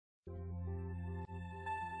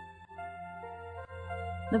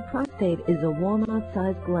The prostate is a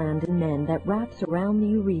walnut-sized gland in men that wraps around the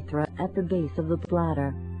urethra at the base of the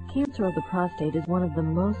bladder. Cancer of the prostate is one of the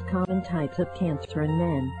most common types of cancer in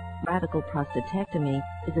men. Radical prostatectomy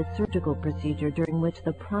is a surgical procedure during which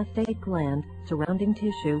the prostate gland, surrounding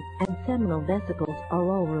tissue, and seminal vesicles are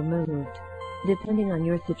all removed. Depending on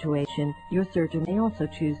your situation, your surgeon may also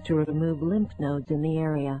choose to remove lymph nodes in the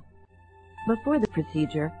area. Before the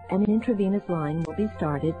procedure, an intravenous line will be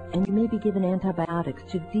started, and you may be given antibiotics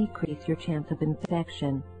to decrease your chance of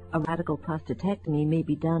infection. A radical prostatectomy may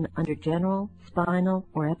be done under general, spinal,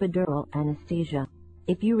 or epidural anesthesia.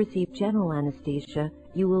 If you receive general anesthesia,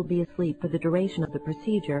 you will be asleep for the duration of the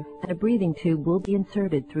procedure, and a breathing tube will be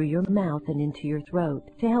inserted through your mouth and into your throat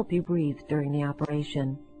to help you breathe during the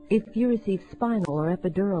operation. If you receive spinal or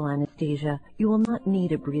epidural anesthesia, you will not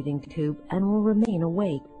need a breathing tube and will remain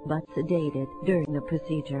awake but sedated during the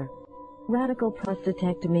procedure. Radical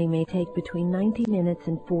prostatectomy may take between 90 minutes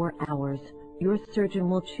and 4 hours. Your surgeon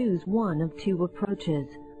will choose one of two approaches,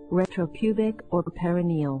 retropubic or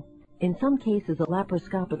perineal. In some cases, a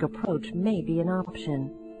laparoscopic approach may be an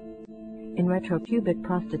option. In retropubic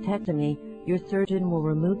prostatectomy, your surgeon will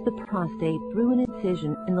remove the prostate through an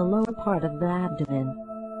incision in the lower part of the abdomen.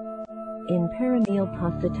 In perineal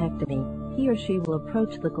prostatectomy, he or she will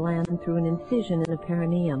approach the gland through an incision in the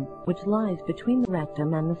perineum, which lies between the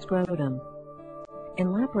rectum and the scrotum. In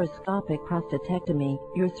laparoscopic prostatectomy,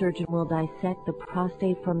 your surgeon will dissect the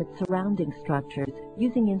prostate from its surrounding structures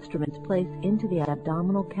using instruments placed into the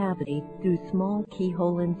abdominal cavity through small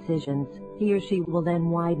keyhole incisions. He or she will then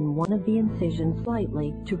widen one of the incisions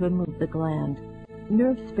slightly to remove the gland.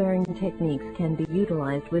 Nerve-sparing techniques can be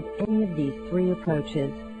utilized with any of these three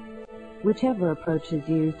approaches. Whichever approach is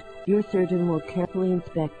used, your surgeon will carefully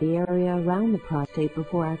inspect the area around the prostate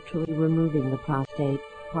before actually removing the prostate,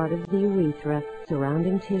 part of the urethra,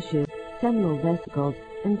 surrounding tissue, seminal vesicles,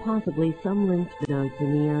 and possibly some lymph nodes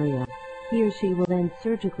in the area. He or she will then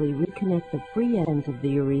surgically reconnect the free ends of the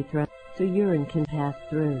urethra so urine can pass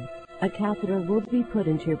through. A catheter will be put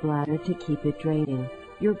into your bladder to keep it draining.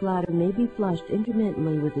 Your bladder may be flushed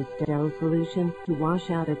intermittently with a sterile solution to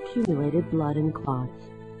wash out accumulated blood and clots.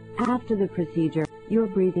 After the procedure, your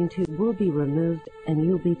breathing tube will be removed and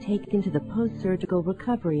you will be taken to the post-surgical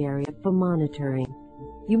recovery area for monitoring.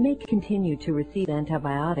 You may continue to receive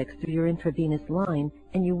antibiotics through your intravenous line,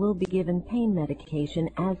 and you will be given pain medication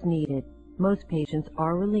as needed. Most patients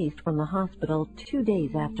are released from the hospital 2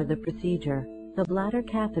 days after the procedure. The bladder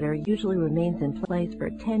catheter usually remains in place for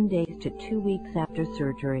 10 days to 2 weeks after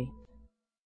surgery.